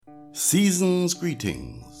Season's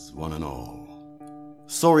greetings, one and all.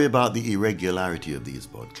 Sorry about the irregularity of these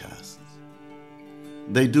podcasts.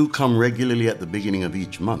 They do come regularly at the beginning of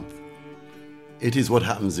each month. It is what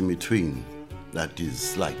happens in between that is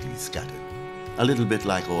slightly scattered. A little bit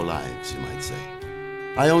like our lives, you might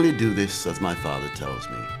say. I only do this as my father tells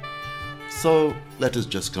me. So let us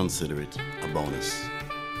just consider it a bonus.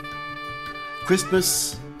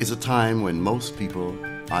 Christmas is a time when most people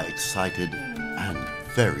are excited and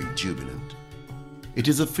very jubilant. It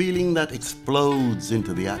is a feeling that explodes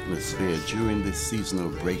into the atmosphere during this seasonal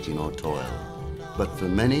break-in or toil. But for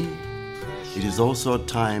many, it is also a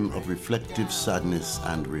time of reflective sadness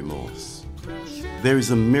and remorse. There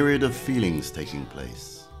is a myriad of feelings taking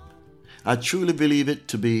place. I truly believe it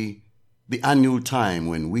to be the annual time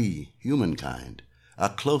when we, humankind, are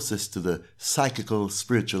closest to the psychical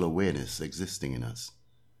spiritual awareness existing in us.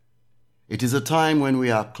 It is a time when we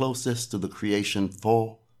are closest to the creation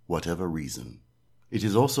for whatever reason. It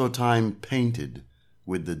is also a time painted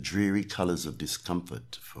with the dreary colors of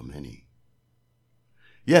discomfort for many.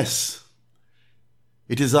 Yes,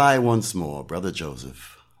 it is I once more, Brother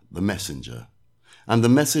Joseph, the messenger. And the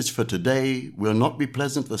message for today will not be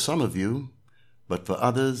pleasant for some of you, but for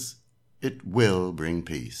others, it will bring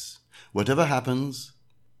peace. Whatever happens,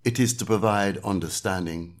 it is to provide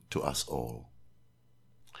understanding to us all.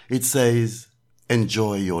 It says,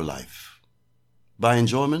 enjoy your life. By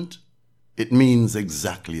enjoyment, it means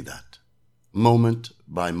exactly that, moment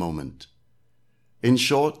by moment. In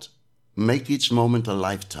short, make each moment a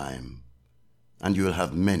lifetime, and you will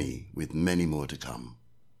have many with many more to come.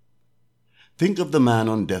 Think of the man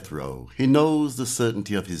on death row. He knows the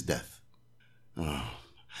certainty of his death.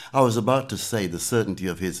 I was about to say the certainty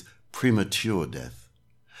of his premature death.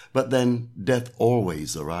 But then death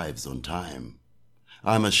always arrives on time.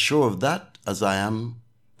 I am as sure of that as I am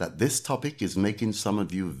that this topic is making some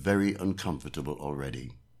of you very uncomfortable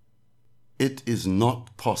already. It is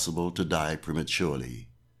not possible to die prematurely,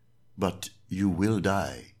 but you will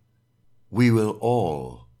die. We will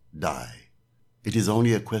all die. It is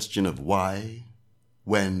only a question of why,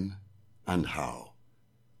 when, and how.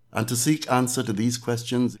 And to seek answer to these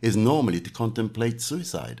questions is normally to contemplate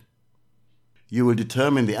suicide. You will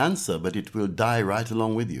determine the answer, but it will die right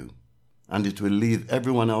along with you. And it will leave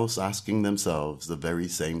everyone else asking themselves the very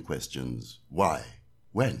same questions. Why?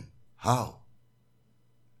 When? How?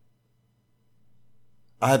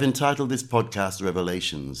 I have entitled this podcast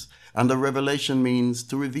Revelations, and a revelation means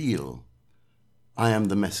to reveal. I am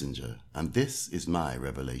the messenger, and this is my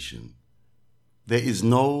revelation. There is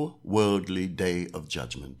no worldly day of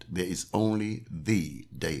judgment. There is only the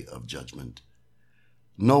day of judgment.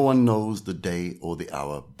 No one knows the day or the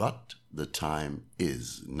hour, but the time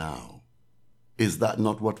is now. Is that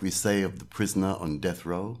not what we say of the prisoner on death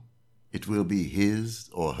row? It will be his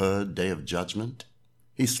or her day of judgment.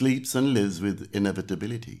 He sleeps and lives with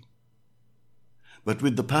inevitability. But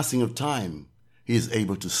with the passing of time, he is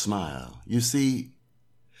able to smile. You see,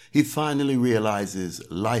 he finally realizes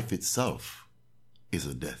life itself is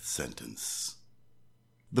a death sentence.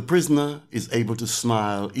 The prisoner is able to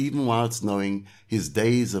smile even whilst knowing his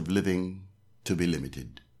days of living to be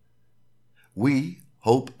limited. We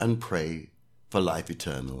hope and pray for life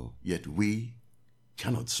eternal, yet we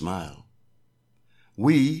cannot smile.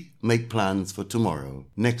 We make plans for tomorrow,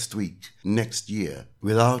 next week, next year,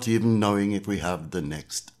 without even knowing if we have the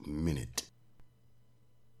next minute.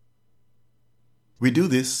 We do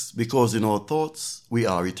this because in our thoughts we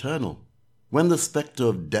are eternal. When the spectre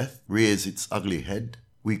of death rears its ugly head,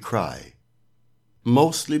 we cry,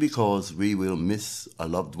 mostly because we will miss a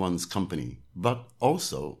loved one's company, but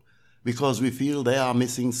also because we feel they are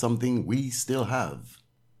missing something we still have.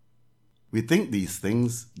 We think these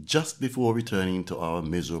things just before returning to our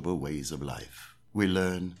miserable ways of life. We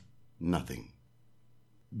learn nothing.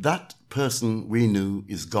 That person we knew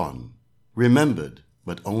is gone, remembered,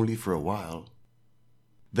 but only for a while,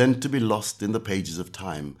 then to be lost in the pages of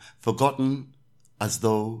time, forgotten as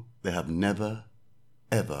though they have never,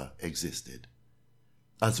 ever existed.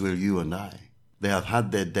 As will you and I. They have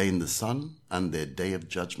had their day in the sun and their day of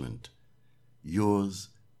judgment. Yours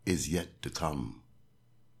is yet to come.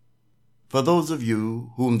 For those of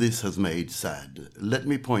you whom this has made sad, let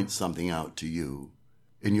me point something out to you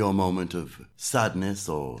in your moment of sadness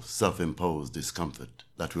or self-imposed discomfort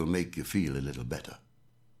that will make you feel a little better.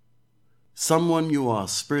 Someone you are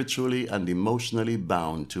spiritually and emotionally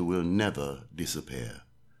bound to will never disappear.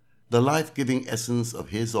 The life-giving essence of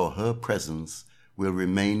his or her presence will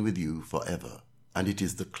remain with you forever, and it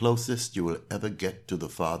is the closest you will ever get to the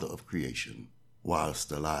Father of creation,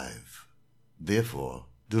 whilst alive. Therefore,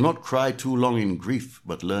 do not cry too long in grief,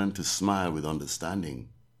 but learn to smile with understanding.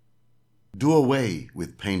 Do away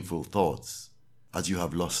with painful thoughts, as you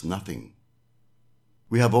have lost nothing.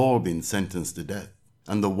 We have all been sentenced to death,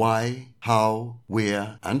 and the why, how,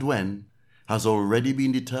 where, and when has already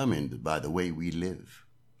been determined by the way we live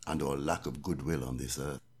and our lack of goodwill on this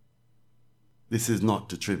earth. This is not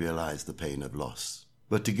to trivialize the pain of loss,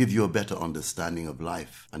 but to give you a better understanding of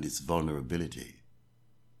life and its vulnerability.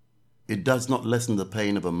 It does not lessen the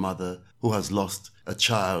pain of a mother who has lost a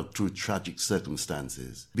child through tragic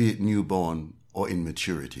circumstances, be it newborn or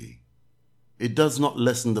immaturity. It does not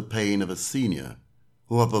lessen the pain of a senior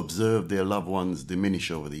who have observed their loved ones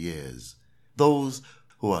diminish over the years, those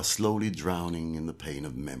who are slowly drowning in the pain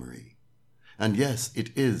of memory. And yes,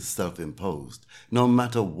 it is self-imposed, no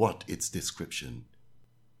matter what its description.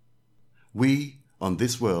 We, on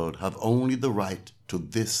this world, have only the right to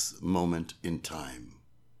this moment in time,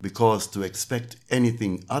 because to expect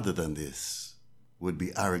anything other than this would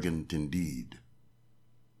be arrogant indeed.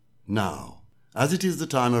 Now, as it is the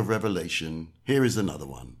time of revelation, here is another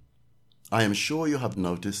one. I am sure you have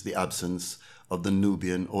noticed the absence of the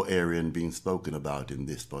Nubian or Aryan being spoken about in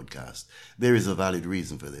this podcast. There is a valid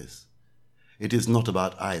reason for this. It is not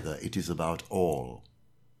about either, it is about all.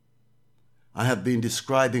 I have been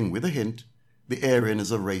describing with a hint the Aryan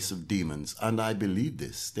as a race of demons, and I believe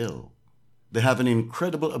this still. They have an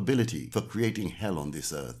incredible ability for creating hell on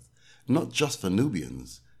this earth, not just for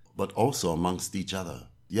Nubians, but also amongst each other.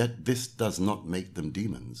 Yet this does not make them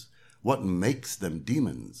demons. What makes them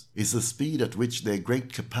demons is the speed at which their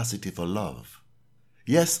great capacity for love,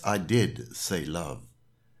 yes, I did say love,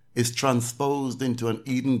 is transposed into an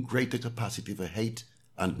even greater capacity for hate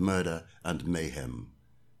and murder and mayhem.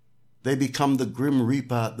 They become the grim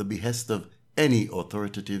reaper at the behest of any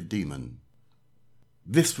authoritative demon.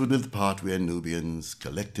 This would be the part where Nubians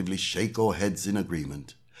collectively shake our heads in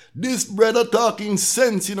agreement. This brother talking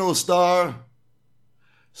sense, Star.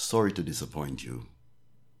 Sorry to disappoint you.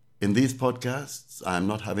 In these podcasts, I am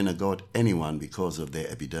not having a go at anyone because of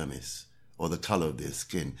their epidermis or the color of their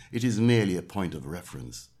skin. It is merely a point of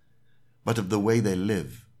reference, but of the way they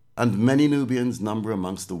live, and many Nubians number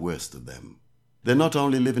amongst the worst of them. They not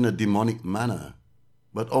only live in a demonic manner,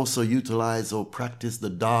 but also utilize or practice the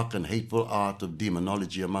dark and hateful art of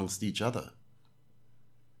demonology amongst each other.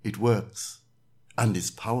 It works, and is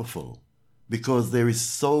powerful, because there is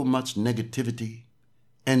so much negativity,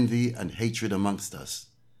 envy, and hatred amongst us,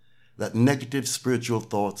 that negative spiritual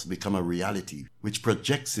thoughts become a reality which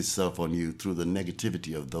projects itself on you through the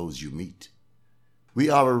negativity of those you meet. We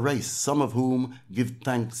are a race, some of whom give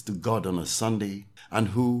thanks to God on a Sunday, and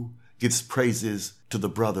who gives praises to the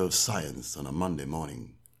brother of science on a Monday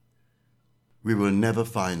morning. We will never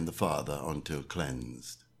find the Father until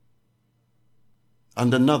cleansed.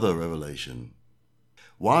 And another revelation.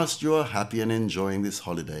 Whilst you are happy and enjoying this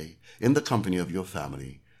holiday in the company of your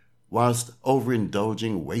family, whilst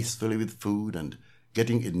overindulging wastefully with food and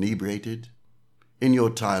getting inebriated in your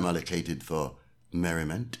time allocated for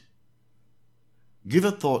merriment, give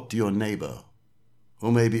a thought to your neighbor who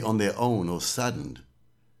may be on their own or saddened,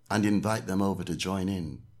 and invite them over to join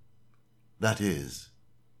in. That is,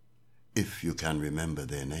 if you can remember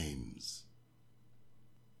their names.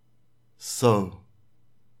 So,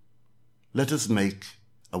 let us make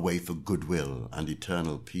a way for goodwill and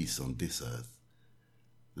eternal peace on this earth.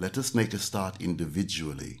 Let us make a start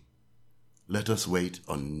individually. Let us wait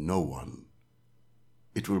on no one.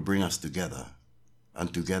 It will bring us together,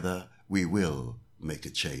 and together we will make a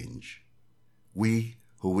change. We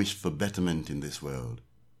who wish for betterment in this world,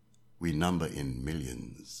 we number in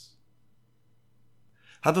millions.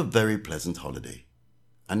 Have a very pleasant holiday,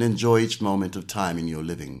 and enjoy each moment of time in your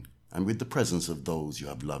living and with the presence of those you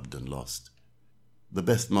have loved and lost. The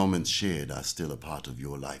best moments shared are still a part of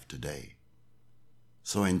your life today.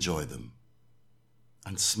 So enjoy them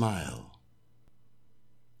and smile.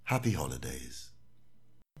 Happy holidays.